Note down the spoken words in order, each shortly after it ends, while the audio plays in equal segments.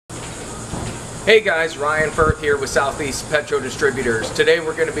Hey guys, Ryan Firth here with Southeast Petro Distributors. Today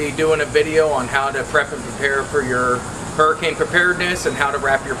we're going to be doing a video on how to prep and prepare for your hurricane preparedness and how to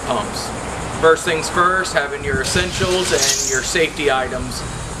wrap your pumps. First things first, having your essentials and your safety items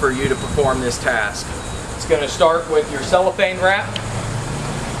for you to perform this task. It's going to start with your cellophane wrap,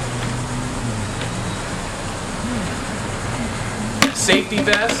 safety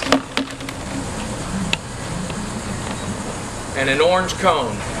vest, and an orange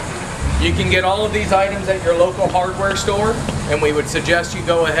cone. You can get all of these items at your local hardware store, and we would suggest you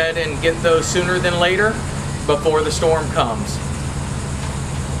go ahead and get those sooner than later before the storm comes.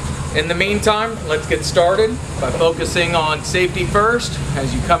 In the meantime, let's get started by focusing on safety first.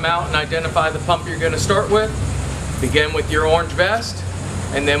 As you come out and identify the pump you're going to start with, begin with your orange vest,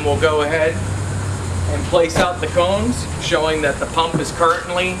 and then we'll go ahead and place out the cones showing that the pump is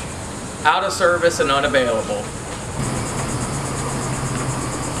currently out of service and unavailable.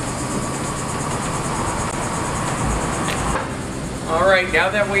 Alright, now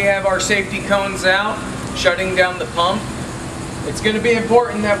that we have our safety cones out, shutting down the pump, it's going to be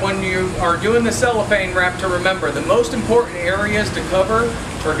important that when you are doing the cellophane wrap to remember the most important areas to cover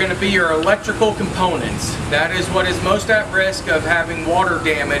are going to be your electrical components. That is what is most at risk of having water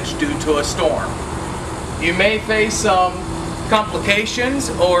damage due to a storm. You may face some complications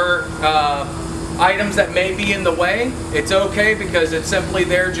or items that may be in the way. It's okay because it's simply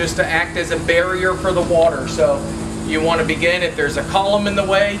there just to act as a barrier for the water. So you want to begin, if there's a column in the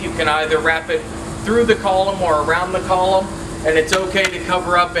way, you can either wrap it through the column or around the column, and it's okay to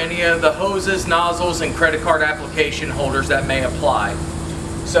cover up any of the hoses, nozzles, and credit card application holders that may apply.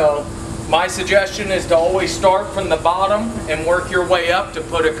 So my suggestion is to always start from the bottom and work your way up to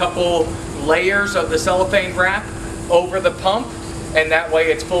put a couple layers of the cellophane wrap over the pump, and that way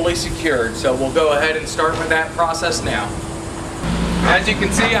it's fully secured. So we'll go ahead and start with that process now. As you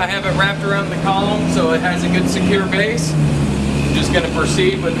can see, I have it wrapped around the column so it has a good secure base. I'm just going to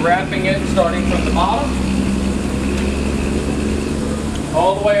proceed with wrapping it starting from the bottom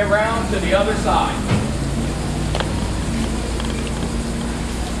all the way around to the other side.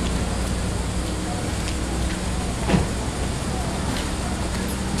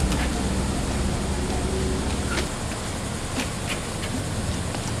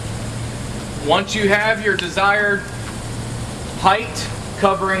 Once you have your desired height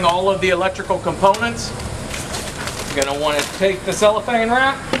covering all of the electrical components, you're going to want to take the cellophane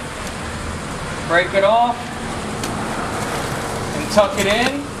wrap, break it off, and tuck it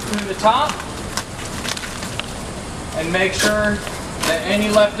in through the top, and make sure that any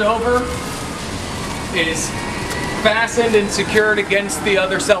leftover is fastened and secured against the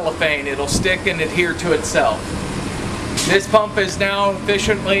other cellophane. It'll stick and adhere to itself. This pump is now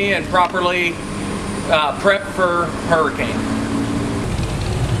efficiently and properly prepped for hurricane.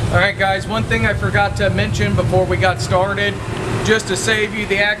 Alright guys, one thing I forgot to mention before we got started, just to save you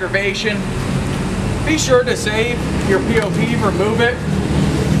the aggravation, be sure to save your POP, remove it,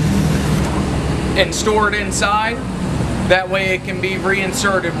 and store it inside. That way it can be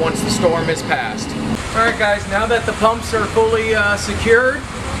reinserted once the storm is passed. Alright guys, now that the pumps are fully secured,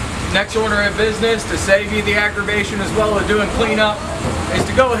 next order of business to save you the aggravation as well as doing cleanup is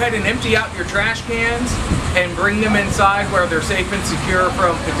to go ahead and empty out your trash cans and bring them inside where they're safe and secure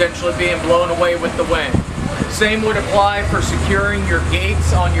from potentially being blown away with the wind. Same would apply for securing your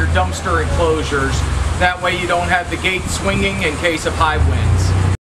gates on your dumpster enclosures. That way you don't have the gate swinging in case of high winds.